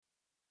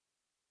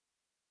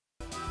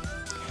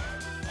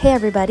Hey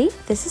everybody,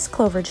 this is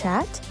Clover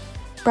Chat,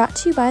 brought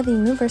to you by the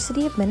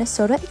University of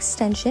Minnesota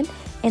Extension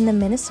and the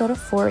Minnesota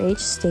 4-H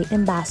State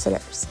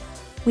Ambassadors.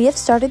 We have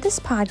started this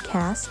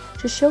podcast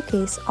to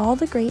showcase all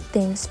the great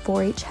things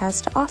 4-H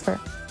has to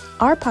offer.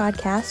 Our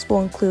podcast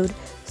will include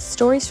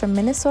stories from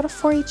Minnesota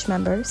 4-H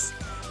members,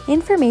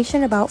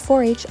 information about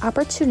 4-H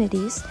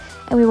opportunities,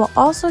 and we will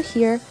also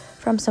hear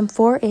from some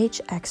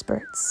 4-H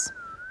experts.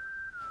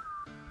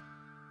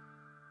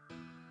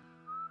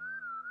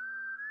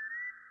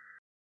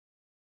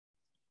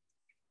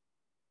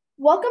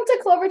 Welcome to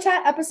Clover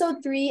Chat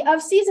episode 3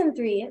 of season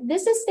 3.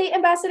 This is State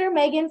Ambassador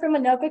Megan from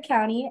Anoka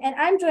County, and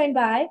I'm joined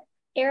by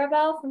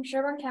Arabelle from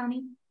Sherburne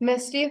County,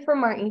 Misty from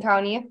Martin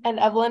County, and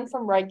Evelyn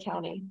from Wright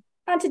County.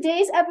 On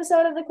today's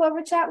episode of the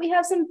Clover Chat, we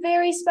have some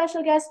very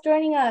special guests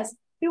joining us.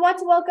 We want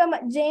to welcome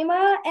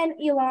Jema and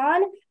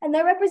Elon, and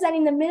they're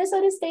representing the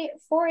Minnesota State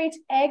 4-H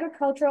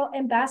Agricultural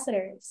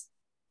Ambassadors.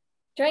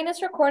 During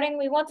this recording,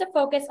 we want to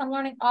focus on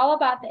learning all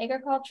about the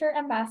Agriculture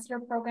Ambassador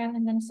Program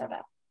in Minnesota.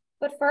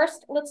 But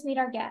first, let's meet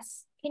our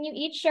guests. Can you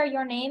each share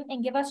your name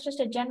and give us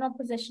just a general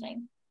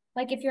positioning?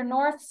 Like if you're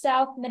north,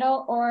 south,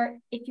 middle, or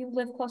if you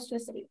live close to a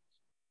city,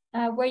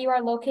 where you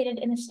are located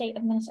in the state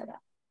of Minnesota.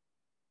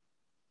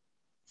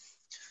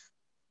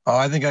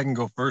 I think I can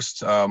go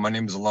first. My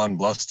name is Alon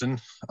Bluston.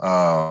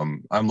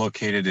 I'm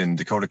located in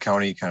Dakota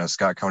County, kind of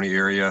Scott County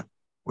area,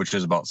 which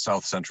is about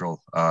south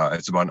central.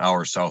 It's about an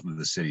hour south of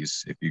the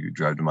cities if you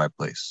drive to my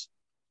place.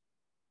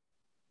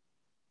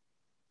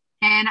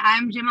 And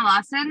I'm Jema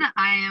Lawson.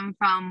 I am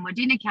from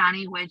Wadena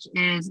County, which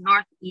is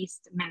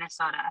northeast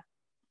Minnesota.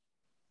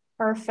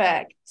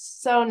 Perfect.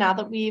 So now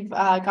that we've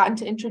gotten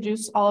to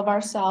introduce all of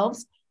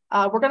ourselves,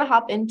 we're going to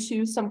hop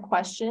into some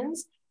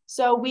questions.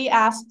 So we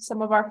asked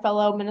some of our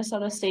fellow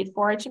Minnesota State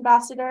 4-H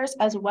ambassadors,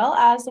 as well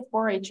as the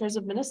 4-Hers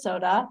of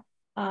Minnesota,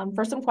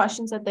 for some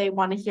questions that they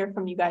want to hear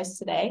from you guys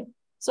today.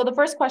 So the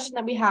first question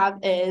that we have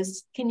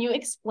is, can you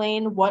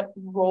explain what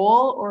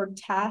role or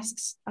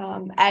tasks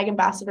ag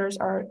ambassadors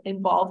are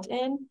involved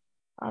in?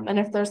 And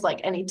if there's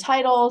like any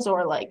titles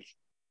or like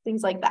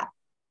things like that.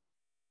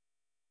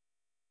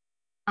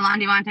 Alon,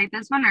 do you want to take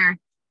this one or?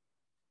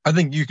 I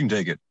think you can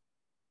take it.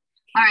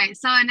 All right.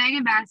 So an ag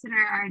ambassador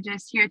are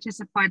just here to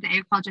support the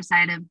agriculture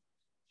side of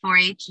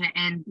 4-H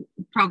and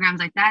programs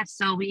like that.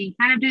 So we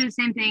kind of do the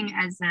same thing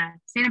as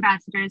state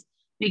ambassadors.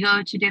 We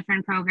go to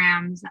different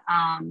programs,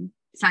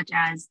 such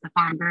as the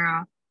Farm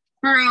Bureau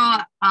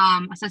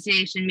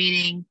Association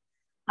meeting,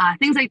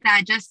 things like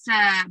that, just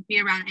to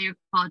be around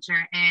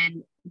agriculture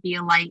and be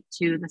a light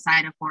to the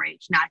side of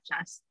 4-H, not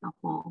just the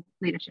whole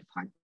leadership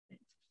part of it.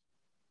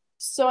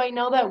 So I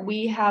know that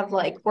we have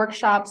like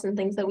workshops and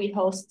things that we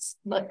host,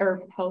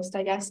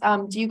 I guess.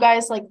 Do you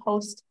guys like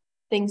host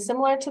things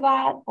similar to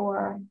that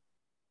or?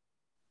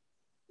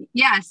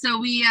 Yeah, so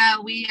we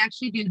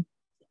actually do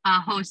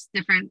host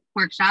different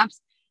workshops.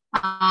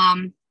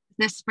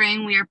 This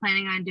spring, we are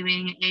planning on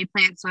doing a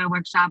plant soil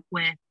workshop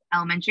with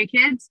elementary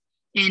kids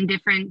in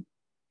different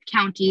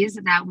counties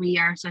that we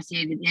are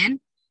associated in,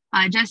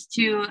 just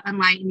to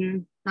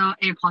enlighten the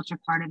agriculture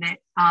part of it.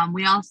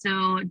 We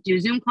also do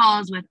Zoom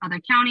calls with other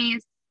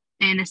counties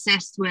and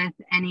assist with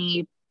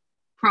any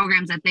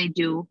programs that they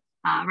do.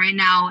 Right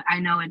now, I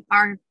know in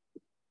our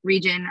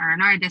region or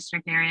in our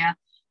district area,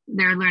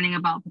 they're learning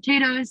about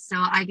potatoes. So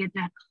I get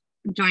to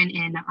join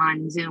in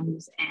on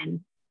Zooms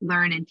and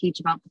learn and teach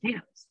about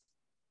potatoes.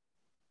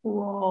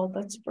 Cool,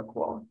 that's super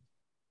cool.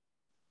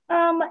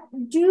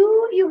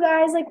 Do you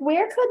guys,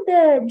 where could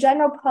the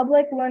general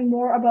public learn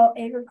more about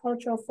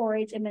agricultural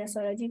 4-H in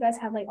Minnesota? Do you guys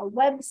have, a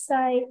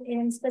website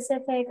in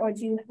specific, or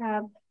do you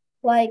have,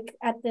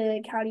 at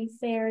the county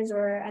fairs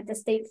or at the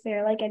state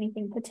fair,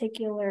 anything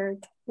particular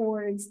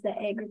towards the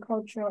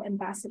agricultural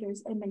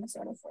ambassadors in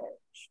Minnesota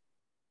 4-H?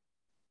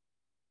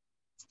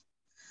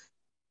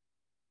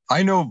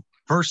 I know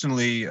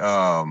personally,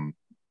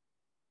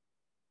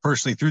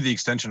 through the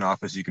extension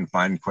office, you can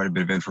find quite a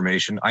bit of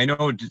information. I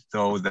know,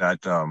 though,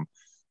 that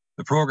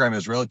the program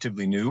is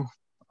relatively new,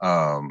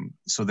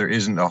 so there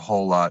isn't a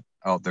whole lot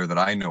out there that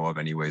I know of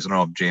anyways. I don't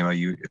know if Jema,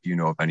 if you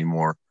know of any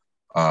more,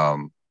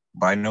 but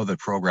I know the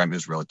program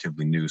is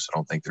relatively new, so I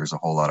don't think there's a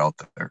whole lot out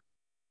there.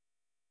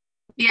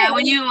 Yeah,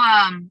 when you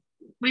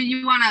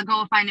want to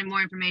go find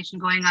more information,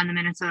 going on the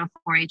Minnesota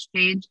 4-H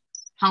page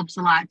helps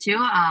a lot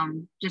too.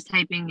 Just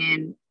typing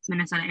in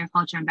Minnesota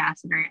Agriculture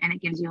Ambassador, and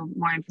it gives you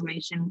more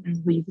information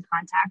and who you can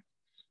contact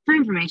for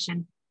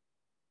information.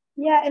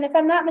 Yeah, and if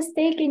I'm not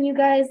mistaken, you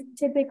guys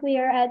typically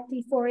are at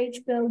the 4-H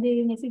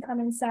building. If you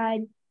come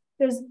inside,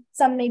 there's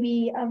some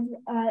maybe of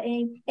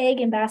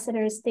ag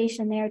ambassadors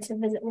stationed there to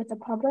visit with the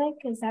public.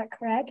 Is that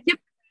correct? Yep.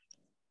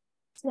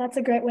 So that's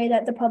a great way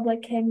that the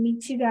public can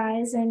meet you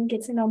guys and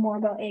get to know more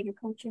about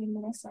agriculture in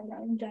Minnesota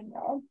in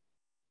general.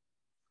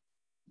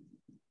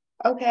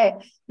 Okay,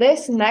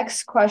 this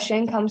next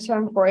question comes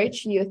from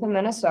 4-H Youth in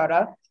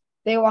Minnesota.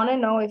 They want to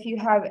know if you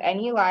have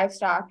any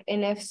livestock,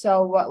 and if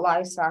so, what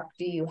livestock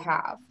do you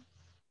have?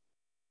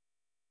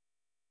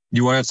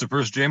 You want to answer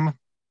first, Jim?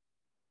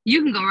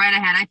 You can go right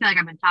ahead. I feel like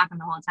I've been talking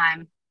the whole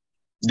time.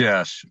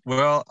 Yes.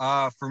 Well,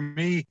 for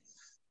me,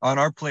 On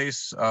our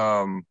place,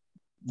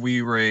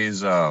 we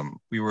raise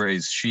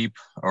sheep,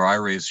 or I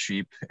raise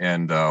sheep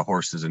and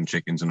horses and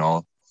chickens and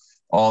all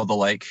the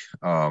like.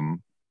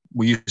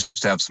 We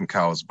used to have some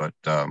cows, but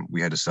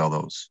we had to sell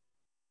those.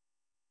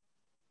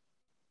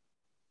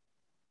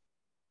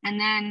 And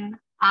then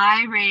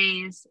I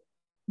raise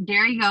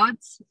dairy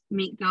goats,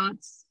 meat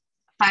goats,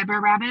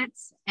 fiber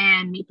rabbits,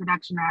 and meat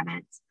production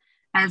rabbits,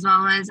 as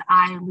well as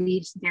I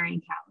lease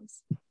dairy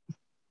cows.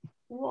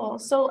 Cool.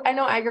 So I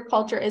know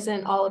agriculture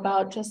isn't all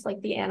about just like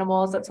the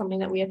animals. That's something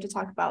that we have to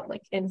talk about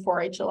like in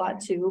 4-H a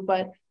lot too.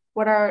 But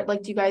what are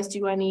like, do you guys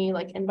do any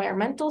like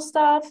environmental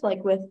stuff,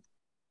 like with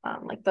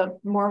like the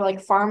more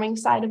like farming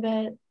side of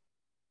it?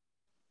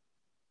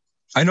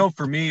 I know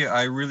for me,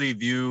 I really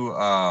view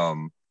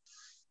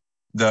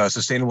the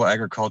sustainable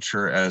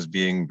agriculture as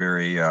being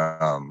very,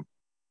 gosh,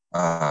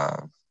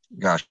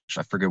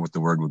 I forget what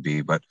the word would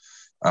be, but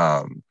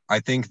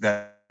I think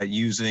that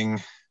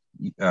using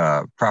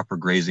proper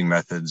grazing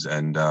methods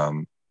and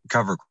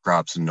cover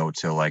crops and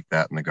no-till like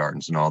that in the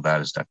gardens and all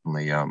that is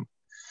definitely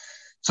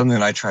something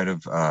that I try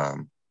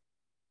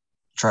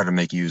to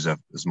make use of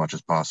as much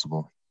as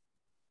possible.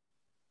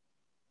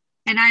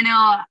 And I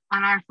know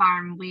on our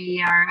farm,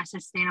 we are a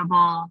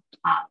sustainable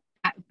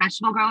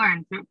vegetable grower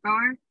and fruit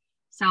grower.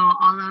 So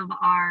all of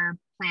our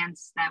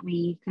plants that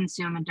we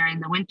consume during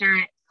the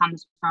winter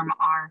comes from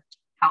our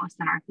house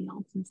and our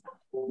fields and stuff.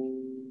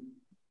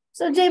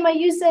 So Jayma,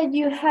 you said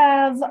you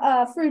have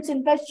fruits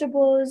and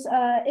vegetables.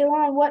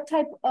 Ilan, what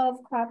type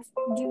of crops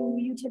do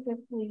you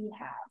typically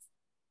have?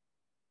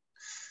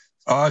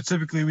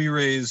 Typically we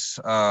raise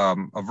a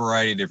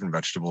variety of different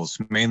vegetables,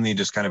 mainly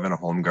just kind of in a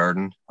home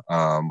garden,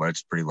 but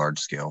it's pretty large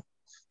scale.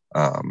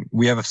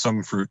 We have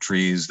some fruit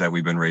trees that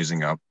we've been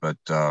raising up, but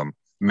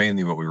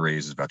mainly what we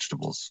raise is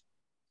vegetables.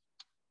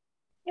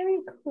 Very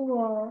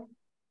cool.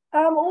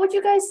 What would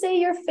you guys say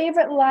your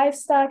favorite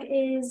livestock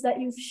is that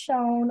you've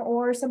shown,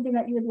 or something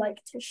that you would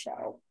like to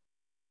show?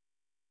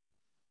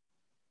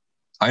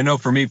 I know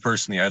for me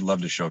personally, I'd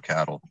love to show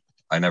cattle.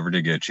 I never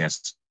did get a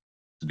chance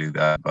to do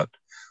that, but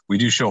we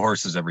do show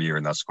horses every year,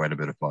 and that's quite a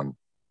bit of fun.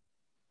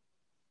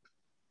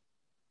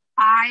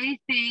 I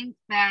think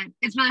that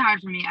it's really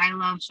hard for me. I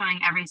love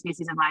showing every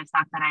species of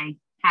livestock that I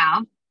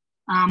have,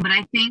 but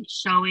I think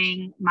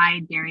showing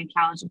my dairy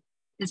cows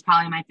is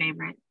probably my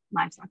favorite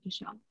livestock to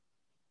show.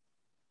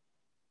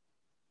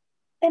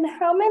 And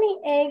how many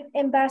egg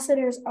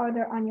ambassadors are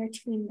there on your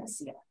team this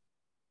year?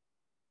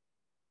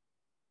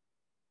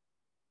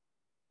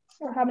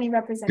 Or how many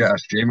representatives?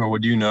 Gosh, Jayma,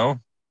 would you know?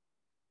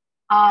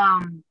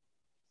 I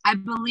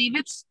believe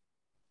it's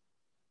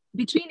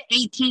between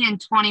 18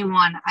 and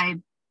 21,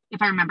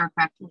 if I remember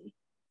correctly.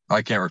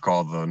 I can't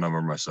recall the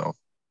number myself.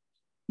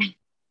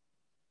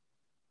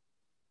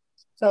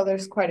 So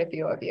there's quite a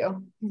few of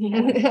you.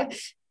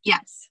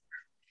 Yes.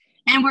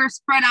 And we're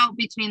spread out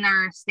between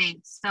our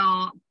states.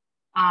 So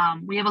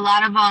we have a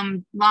lot of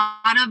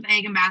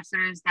egg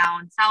ambassadors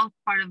down south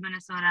part of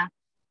Minnesota.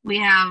 We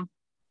have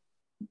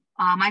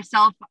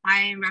myself,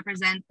 I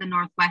represent the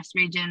Northwest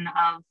region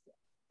of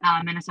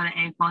Minnesota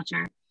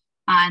agriculture.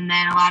 And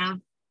then a lot of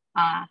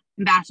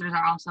ambassadors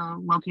are also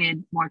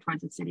located more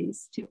towards the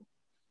cities too.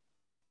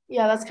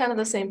 Yeah, that's kind of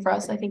the same for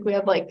us. I think we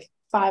have like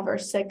 5 or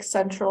 6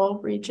 central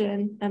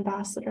region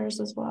ambassadors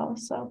as well.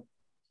 So,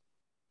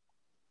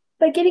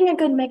 but getting a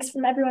good mix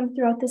from everyone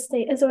throughout the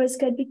state is always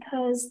good,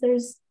 because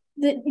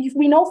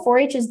we know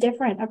 4-H is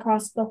different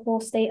across the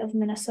whole state of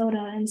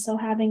Minnesota, and so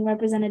having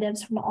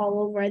representatives from all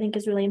over, I think,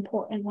 is really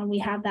important when we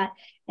have that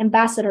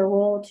ambassador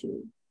role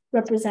to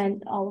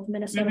represent all of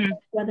Minnesota,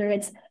 whether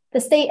it's the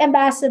state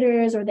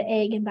ambassadors or the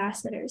egg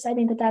ambassadors. I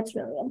think that that's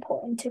really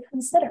important to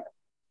consider.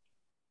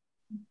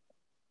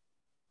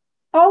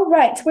 All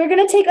right, we're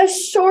going to take a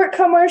short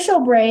commercial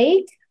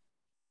break.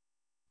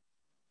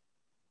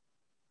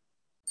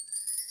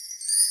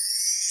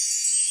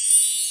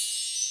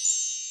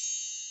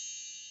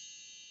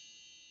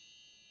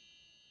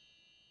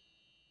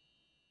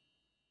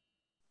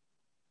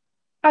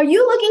 Are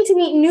you looking to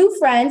meet new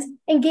friends,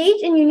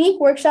 engage in unique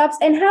workshops,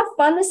 and have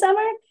fun this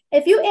summer?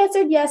 If you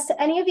answered yes to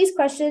any of these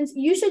questions,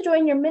 you should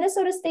join your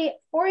Minnesota State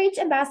 4-H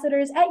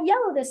ambassadors at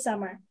Yellow this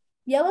summer.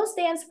 Yellow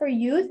stands for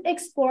Youth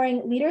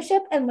Exploring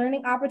Leadership and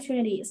Learning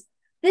Opportunities.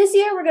 This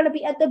year, we're going to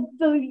be at the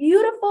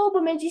beautiful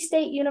Bemidji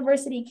State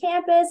University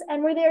campus,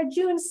 and we're there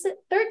June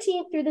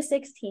 13th through the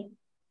 16th.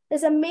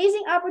 This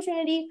amazing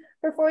opportunity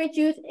for 4-H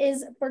youth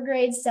is for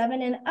grades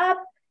 7 and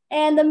up,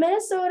 and the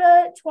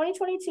Minnesota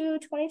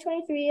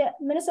 2022-2023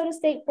 Minnesota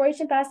State 4-H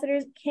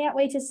ambassadors can't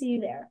wait to see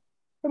you there.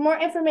 For more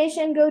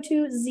information, go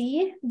to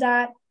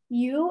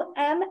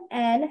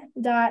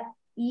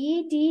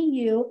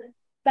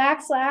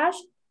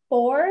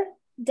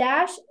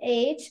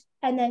z.umn.edu/4-H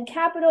and then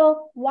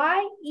capital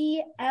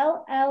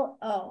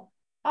YELLO.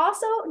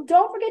 Also,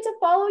 don't forget to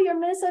follow your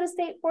Minnesota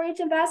State 4-H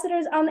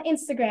ambassadors on the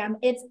Instagram.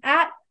 It's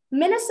at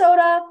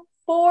Minnesota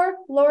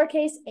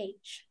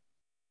 4-H.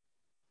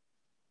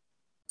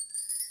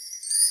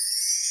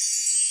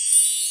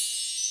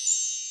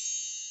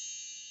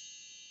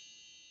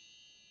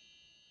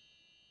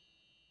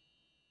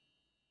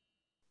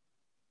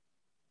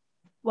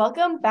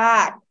 Welcome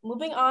back.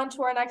 Moving on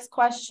to our next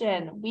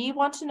question. We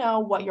want to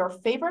know what your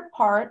favorite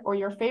part or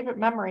your favorite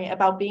memory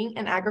about being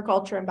an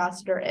agriculture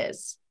ambassador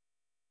is.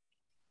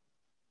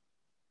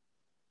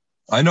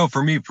 I know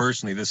for me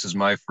personally, this is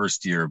my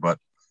first year, but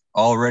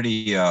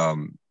already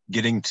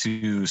getting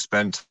to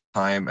spend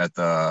time at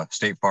the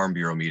State Farm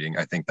Bureau meeting,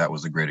 I think that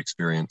was a great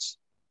experience.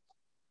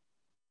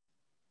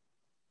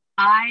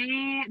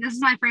 This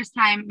is my first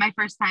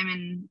time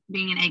in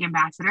being an egg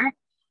ambassador.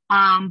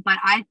 But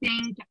I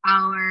think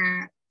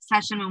our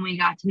session when we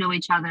got to know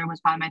each other was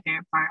probably my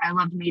favorite part. I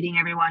loved meeting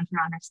everyone from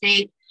around our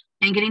state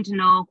and getting to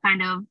know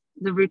kind of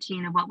the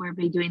routine of what we'll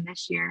be doing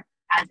this year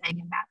as egg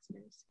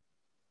ambassadors.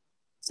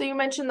 So you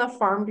mentioned the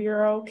Farm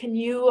Bureau. Can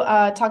you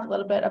talk a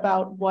little bit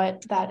about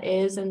what that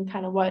is and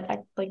kind of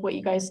what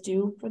you guys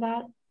do for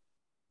that?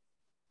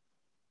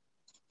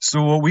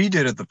 So what we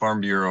did at the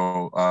Farm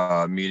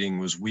Bureau meeting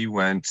was we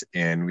went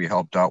and we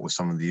helped out with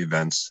some of the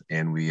events,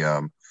 and we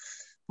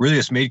really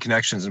just made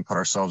connections and put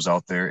ourselves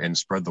out there and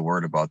spread the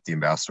word about the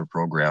ambassador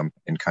program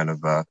and kind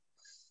of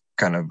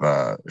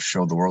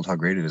show the world how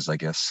great it is, I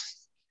guess.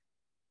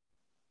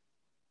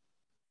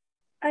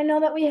 I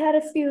know that we had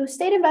a few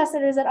state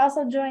ambassadors that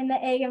also joined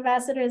the egg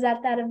ambassadors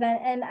at that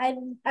event, and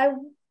I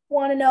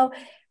want to know,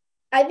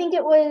 I think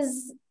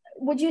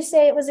would you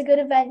say it was a good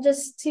event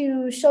just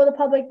to show the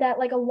public that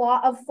like a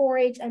lot of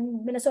 4-H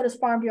and Minnesota's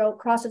Farm Bureau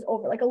crosses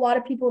over? Like a lot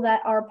of people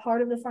that are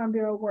part of the Farm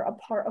Bureau were a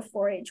part of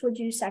 4-H. Would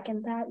you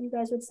second that, you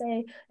guys would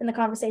say, in the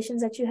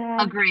conversations that you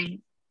had? Agree.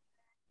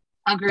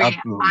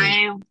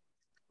 Absolutely.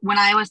 When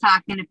I was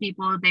talking to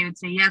people, they would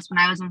say yes when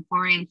I was in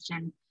 4-H,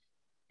 and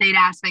they'd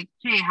ask like,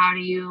 hey,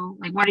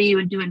 what are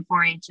you doing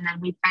 4-H? And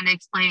then we kind of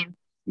explain,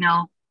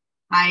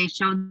 I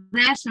showed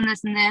this and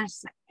this and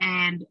this,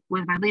 and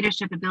with my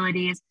leadership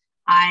abilities,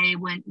 I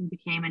went and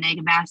became an egg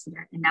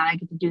ambassador, and now I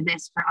get to do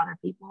this for other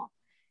people.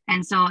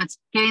 And so it's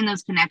getting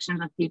those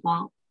connections with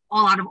people, a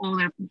lot of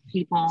older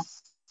people,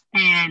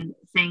 and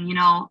saying,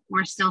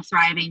 we're still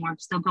thriving, we're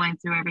still going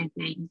through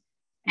everything,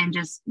 and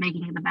just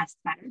making it the best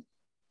better.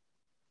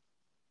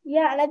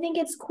 Yeah, and I think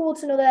it's cool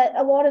to know that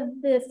a lot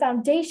of the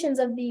foundations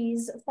of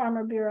these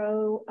Farmer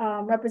Bureau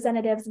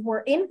representatives were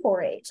in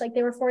 4-H. Like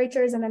they were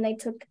 4-Hers, and then they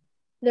took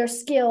their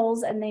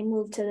skills and they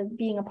moved to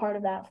being a part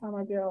of that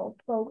Farmer Bureau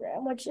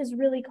program, which is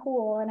really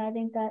cool. And I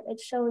think that it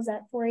shows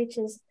that 4-H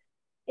is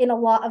in a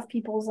lot of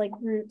people's like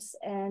roots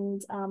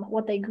and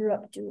what they grew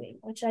up doing,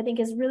 which I think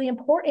is really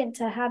important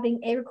to having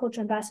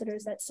agriculture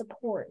ambassadors that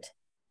support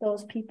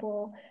those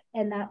people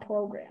and that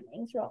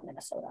programming throughout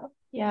Minnesota.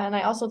 Yeah, and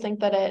I also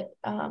think that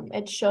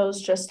it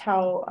shows just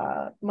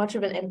how much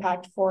of an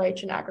impact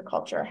 4-H and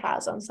agriculture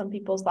has on some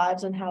people's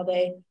lives and how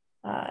they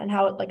and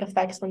how it like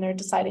affects when they're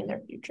deciding their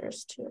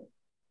futures too.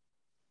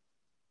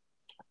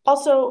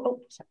 Also,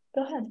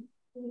 go ahead.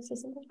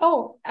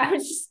 Oh, I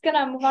was just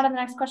gonna move on to the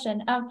next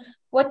question.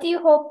 What do you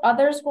hope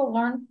others will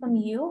learn from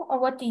you, or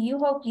what do you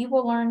hope you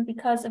will learn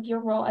because of your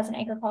role as an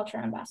agriculture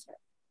ambassador?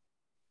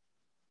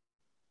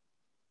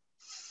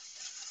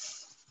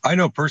 I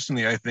know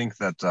personally, I think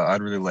that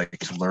I'd really like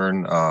to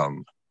learn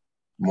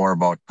more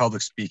about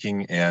public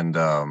speaking and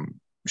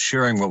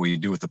sharing what we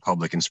do with the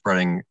public and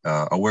spreading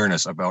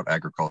awareness about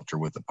agriculture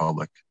with the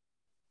public.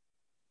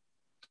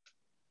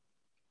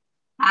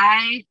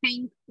 I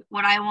think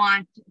what I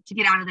want to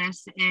get out of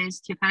this is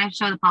to kind of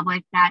show the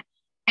public that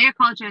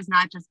agriculture is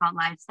not just about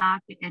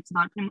livestock, it's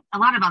about a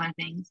lot of other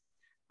things.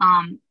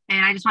 And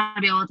I just want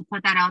to be able to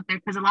put that out there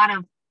because a lot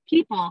of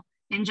people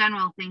in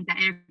general think that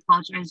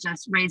agriculture is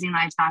just raising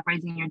livestock,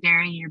 raising your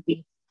dairy, your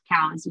beef,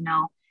 cows, and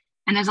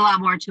there's a lot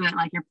more to it,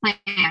 like your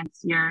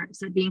plants, your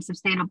being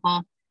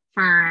sustainable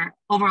for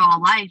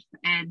overall life.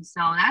 And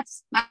so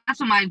that's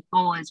what my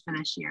goal is for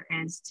this year,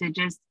 is to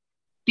just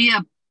be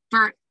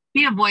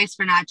a voice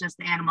for not just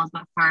the animals,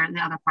 but for the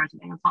other parts of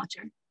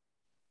agriculture.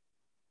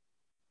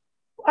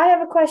 I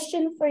have a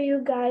question for you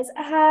guys.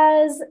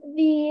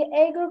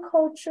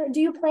 Do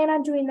you plan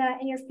on doing that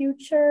in your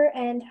future?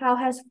 And how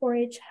has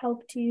 4-H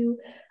helped you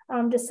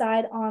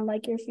decide on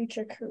like your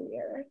future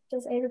career?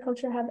 Does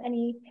agriculture have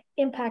any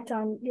impact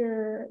on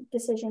your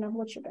decision of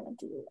what you're going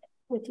to do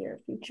with your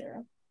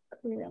future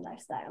career and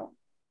lifestyle?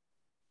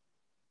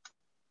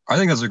 I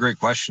think that's a great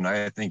question.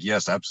 I think,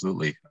 yes,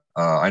 absolutely.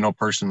 I know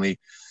personally,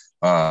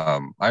 I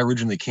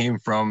originally came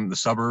from the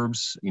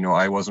suburbs.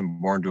 I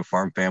wasn't born to a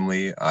farm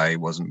family. I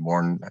wasn't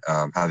born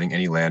having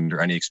any land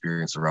or any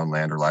experience around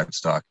land or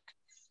livestock.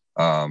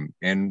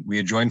 And we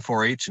had joined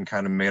 4-H and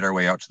kind of made our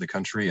way out to the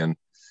country. And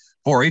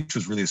 4-H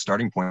was really the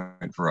starting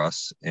point for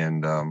us.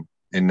 And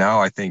now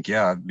I think,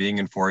 yeah, being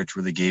in 4-H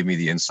really gave me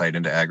the insight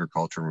into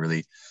agriculture and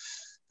really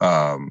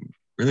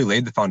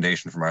laid the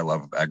foundation for my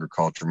love of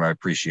agriculture, my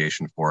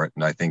appreciation for it.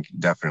 And I think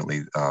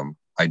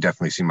I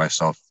definitely see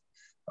myself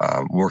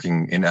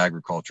working in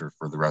agriculture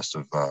for the rest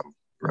of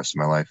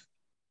my life.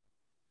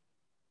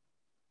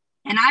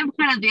 And I'm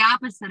kind of the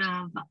opposite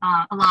of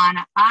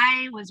Alana.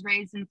 I was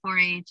raised in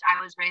 4-H.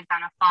 I was raised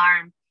on a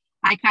farm.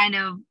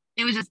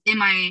 It was just in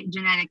my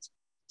genetics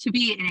to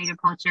be in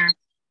agriculture.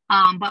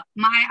 But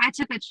I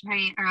took a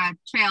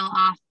trail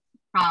off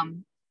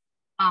from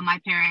my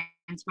parents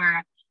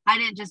where I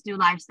didn't just do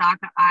livestock.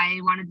 I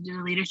wanted to do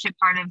the leadership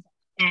part of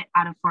it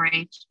out of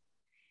 4-H.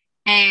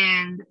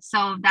 And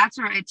so that's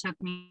where it took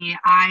me.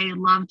 I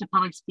love to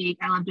public speak.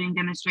 I love doing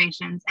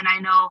demonstrations. And I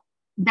know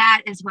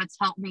that is what's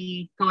helped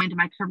me go into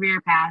my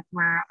career path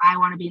where I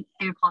want to be an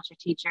agriculture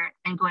teacher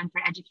and go in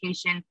for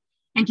education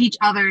and teach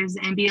others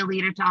and be a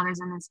leader to others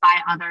and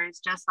inspire others,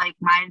 just like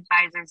my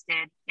advisors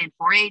did in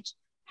 4-H,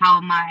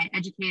 how my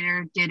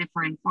educator did it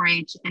for in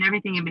 4-H and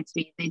everything in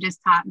between. They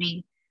just taught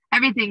me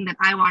everything that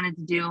I wanted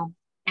to do.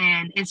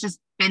 And it's just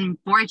been,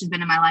 4-H has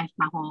been in my life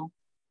my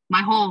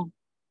whole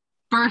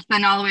birth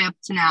and all the way up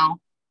to now.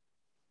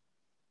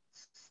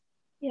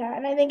 Yeah,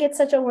 and I think it's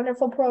such a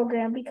wonderful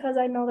program because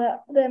I know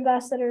that the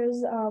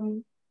ambassadors,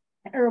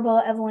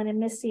 Arabella, Evelyn, and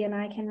Misty, and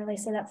I can really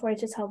say that 4-H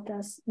has helped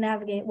us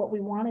navigate what we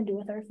want to do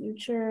with our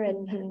future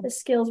and the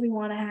skills we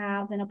want to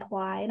have and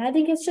apply. And I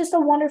think it's just a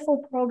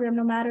wonderful program,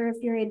 no matter if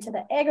you're into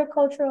the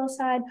agricultural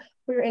side,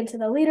 or you're into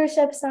the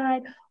leadership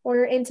side, or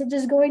you're into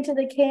just going to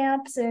the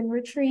camps and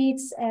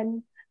retreats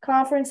and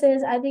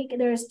conferences. I think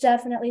there's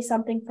definitely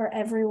something for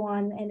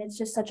everyone, and it's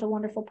just such a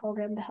wonderful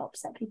program to help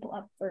set people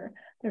up for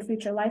their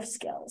future life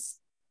skills.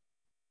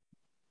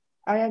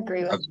 I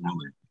agree with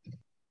Absolutely.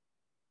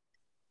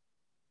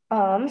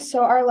 that.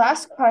 So our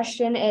last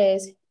question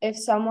is, if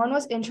someone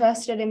was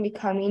interested in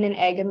becoming an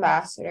Ag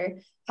Ambassador,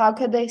 how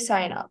could they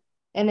sign up?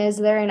 And is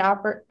there an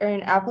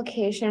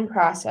application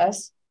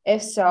process?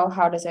 If so,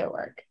 how does it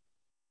work?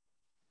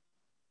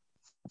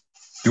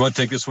 You want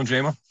to take this one,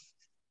 Jema?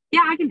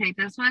 Yeah, I can take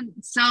this one.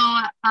 So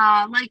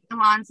like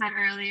Alon said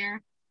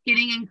earlier,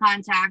 getting in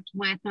contact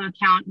with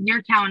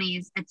your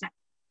county's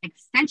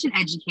extension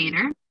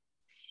educator.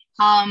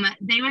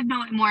 They would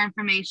know more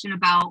information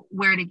about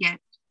where to get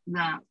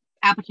the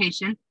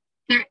application.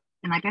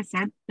 And like I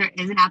said, there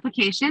is an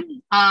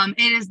application.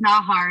 It is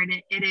not hard.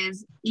 It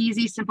is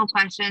easy, simple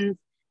questions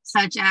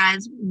such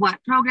as what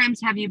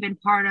programs have you been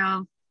part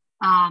of?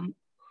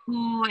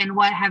 Who and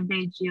what have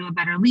made you a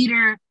better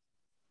leader?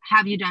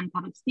 Have you done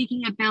public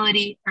speaking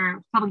ability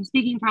or public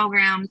speaking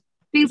programs?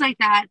 Things like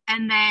that.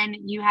 And then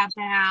you have to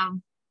have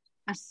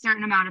a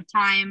certain amount of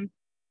time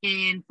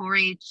in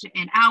 4-H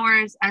in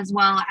hours, as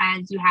well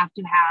as you have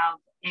to have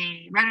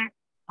a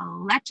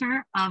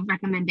letter of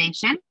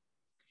recommendation.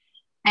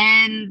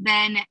 And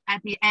then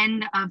at the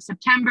end of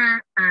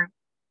September or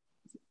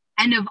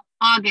end of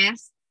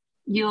August,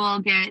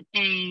 you'll get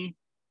a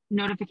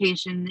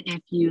notification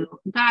if you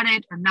got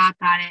it or not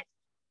got it.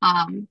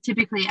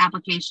 Typically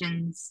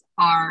applications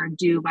are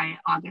due by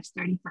August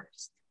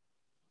 31st.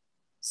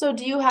 So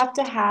do you have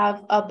to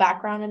have a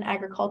background in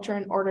agriculture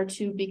in order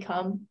to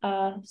become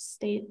a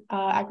state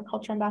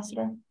agriculture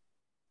ambassador?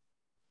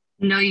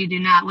 No, you do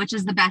not, which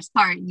is the best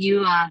part.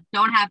 You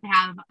don't have to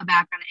have a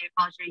background in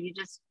agriculture. You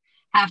just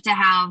have to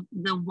have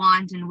the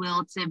want and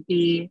will to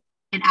be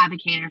an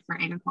advocate for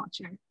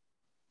agriculture.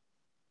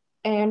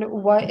 And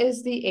what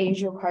is the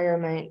age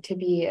requirement to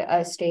be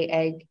a state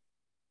ag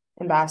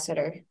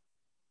ambassador?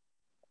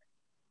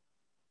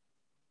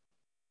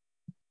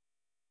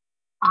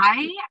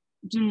 I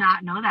do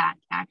not know that,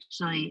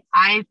 actually.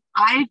 I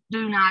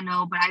do not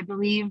know, but I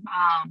believe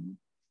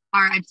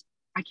our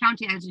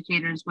county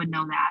educators would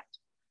know that.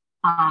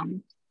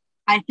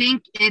 I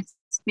think it's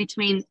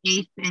between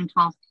 8th and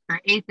 12th or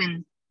 8th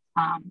and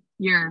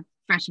your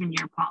freshman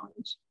year of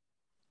college.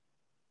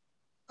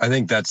 I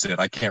think that's it.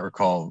 I can't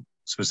recall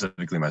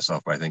specifically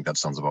myself, but I think that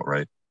sounds about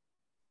right.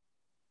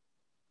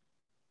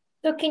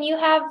 So can you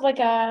have like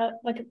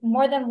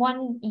more than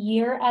 1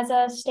 year as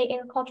a state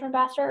agriculture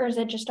ambassador, or is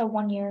it just a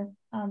 1 year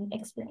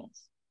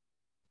experience?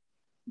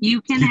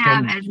 You can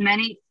have as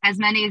many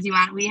as you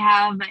want. We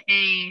have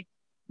a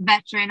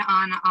veteran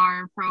on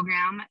our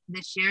program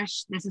this year.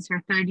 This is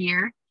her 3rd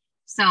year.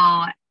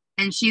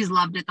 And she's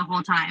loved it the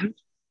whole time.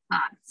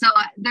 So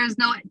there's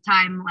no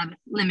time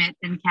limit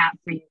and cap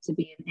for you to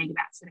be an ag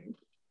ambassador,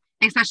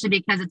 especially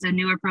because it's a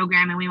newer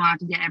program and we want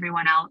to get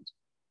everyone out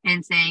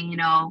and saying,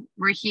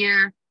 we're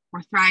here,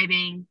 we're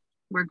thriving,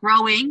 we're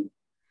growing.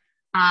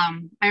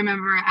 I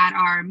remember at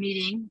our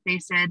meeting, they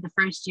said the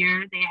first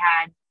year they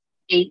had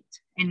 8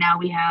 and now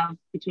we have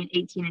between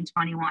 18 and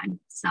 21.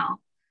 So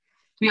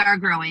we are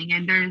growing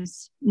and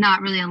there's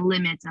not really a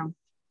limit of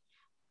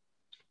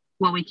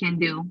what we can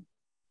do.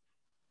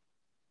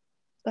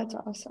 That's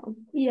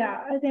awesome.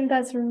 Yeah, I think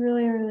that's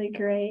really, really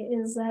great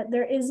is that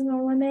there is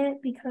no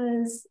limit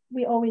because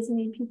we always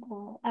need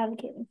people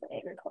advocating for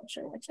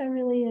agriculture, which I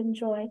really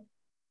enjoy.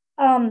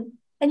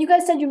 And you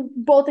guys said you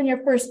both in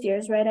your first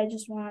years, right? I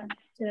just want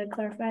to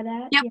clarify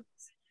that. Yep.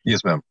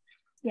 Yes, ma'am.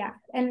 Yeah,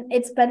 and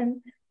it's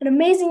been an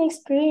amazing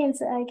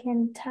experience, I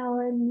can tell,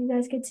 and you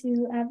guys get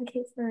to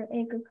advocate for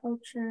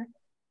agriculture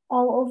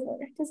all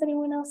over. Does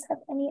anyone else have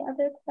any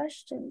other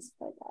questions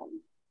for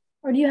them?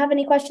 Or do you have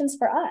any questions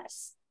for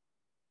us?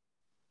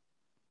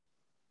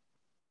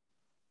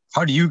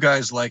 How do you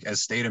guys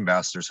as state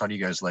ambassadors, how do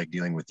you guys like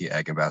dealing with the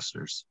ag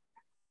ambassadors?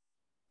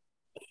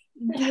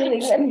 Dealing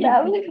with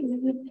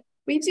them.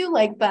 We do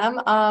like them.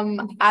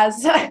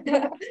 As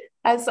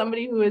As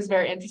somebody who is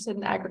very interested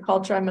in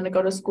agriculture, I'm going to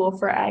go to school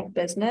for ag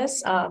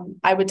business.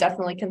 I would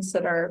definitely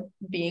consider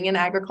being an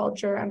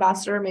agriculture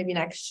ambassador maybe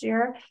next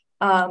year.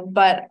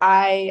 But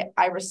I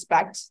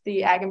respect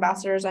the ag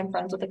ambassadors. I'm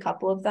friends with a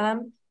couple of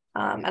them.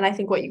 And I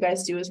think what you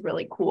guys do is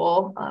really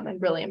cool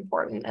and really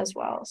important as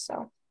well.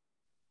 So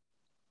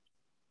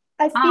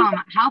I think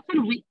how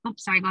could we,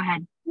 oops, sorry, go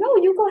ahead. no,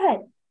 you go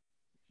ahead.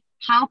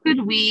 How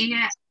could we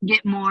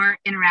get more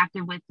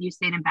interactive with youth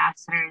state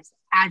ambassadors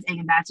as ag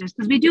ambassadors?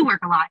 Because we do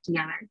work a lot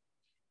together.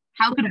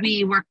 How could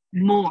we work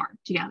more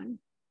together?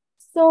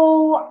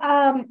 So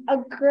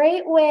a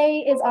great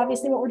way is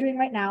obviously what we're doing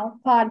right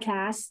now,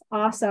 podcasts.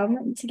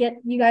 Awesome to get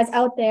you guys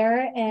out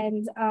there.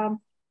 And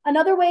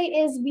another way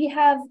is we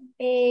have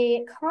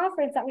a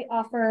conference that we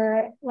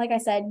offer, like I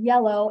said,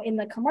 Yellow in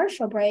the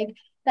commercial break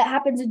that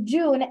happens in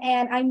June.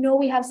 And I know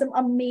we have some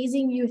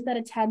amazing youth that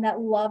attend that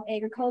love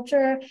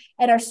agriculture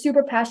and are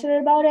super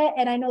passionate about it.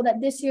 And I know that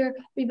this year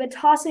we've been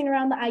tossing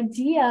around the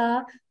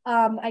idea.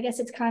 I guess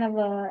it's kind of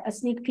a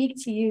sneak peek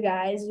to you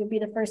guys. You'll be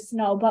the first to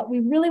know, but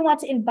we really want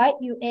to invite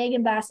you ag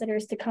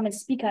ambassadors to come and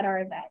speak at our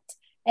event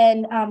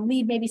and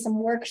lead maybe some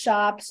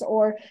workshops,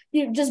 or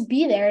just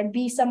be there and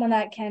be someone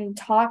that can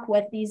talk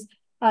with these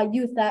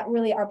youth that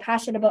really are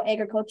passionate about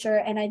agriculture.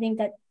 And I think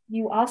that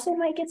you also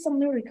might get some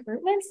new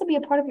recruitments to be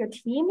a part of your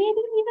team, maybe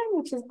even,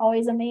 which is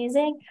always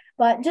amazing.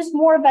 But just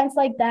more events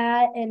like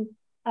that. And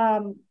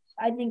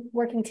I think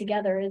working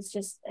together is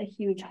just a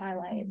huge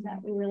highlight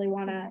that we really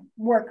want to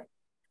work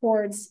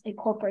towards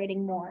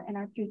incorporating more in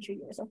our future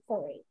years of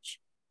 4-H.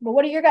 But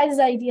what are your guys'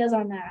 ideas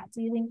on that?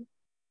 Do you think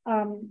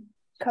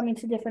coming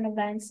to different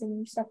events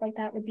and stuff like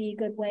that would be a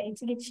good way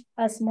to get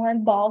us more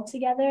involved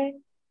together?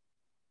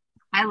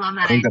 I love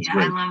that idea.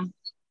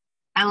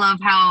 I love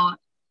how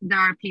there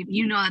are people,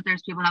 that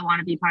there's people that want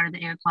to be part of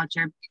the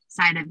agriculture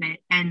side of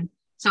it. And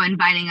so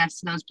inviting us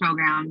to those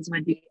programs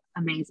would be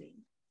amazing.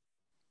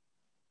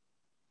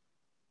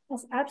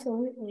 Yes,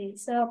 absolutely.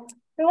 So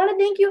we want to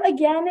thank you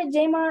again,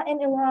 Jayma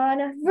and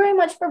Ilan, very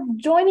much for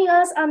joining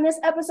us on this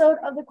episode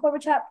of the Clover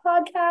Chat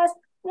podcast.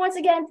 Once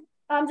again,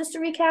 just to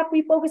recap,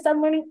 we focused on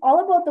learning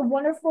all about the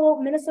wonderful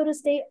Minnesota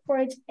State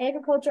 4-H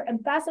Agriculture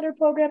Ambassador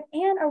Program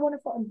and our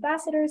wonderful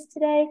ambassadors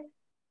today.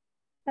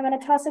 I'm going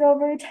to toss it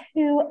over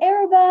to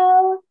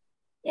Arabelle.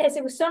 Yes,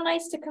 it was so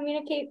nice to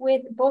communicate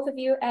with both of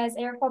you as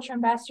agriculture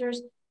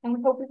ambassadors, and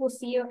we hope we will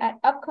see you at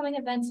upcoming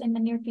events in the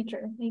near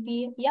future,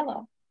 maybe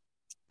Yellow.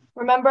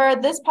 Remember,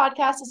 this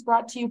podcast is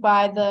brought to you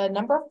by the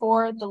number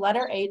 4, the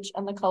letter H,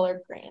 and the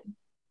color green.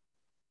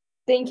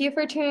 Thank you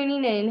for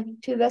tuning in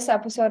to this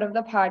episode of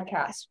the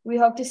podcast. We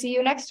hope to see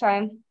you next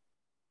time.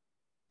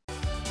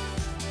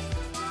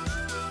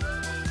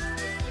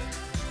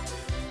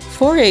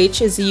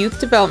 4-H is a youth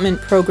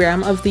development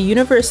program of the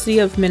University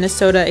of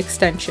Minnesota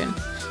Extension.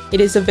 It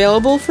is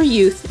available for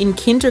youth in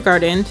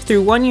kindergarten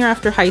through 1 year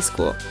after high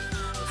school.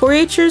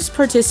 4-Hers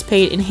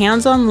participate in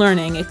hands-on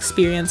learning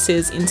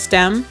experiences in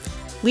STEM,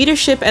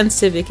 leadership and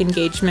civic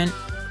engagement,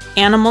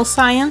 animal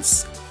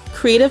science,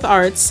 creative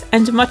arts,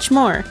 and much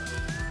more.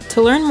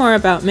 To learn more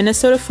about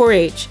Minnesota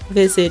 4-H,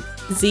 visit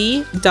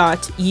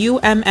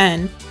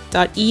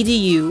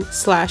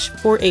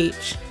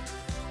z.umn.edu/4H.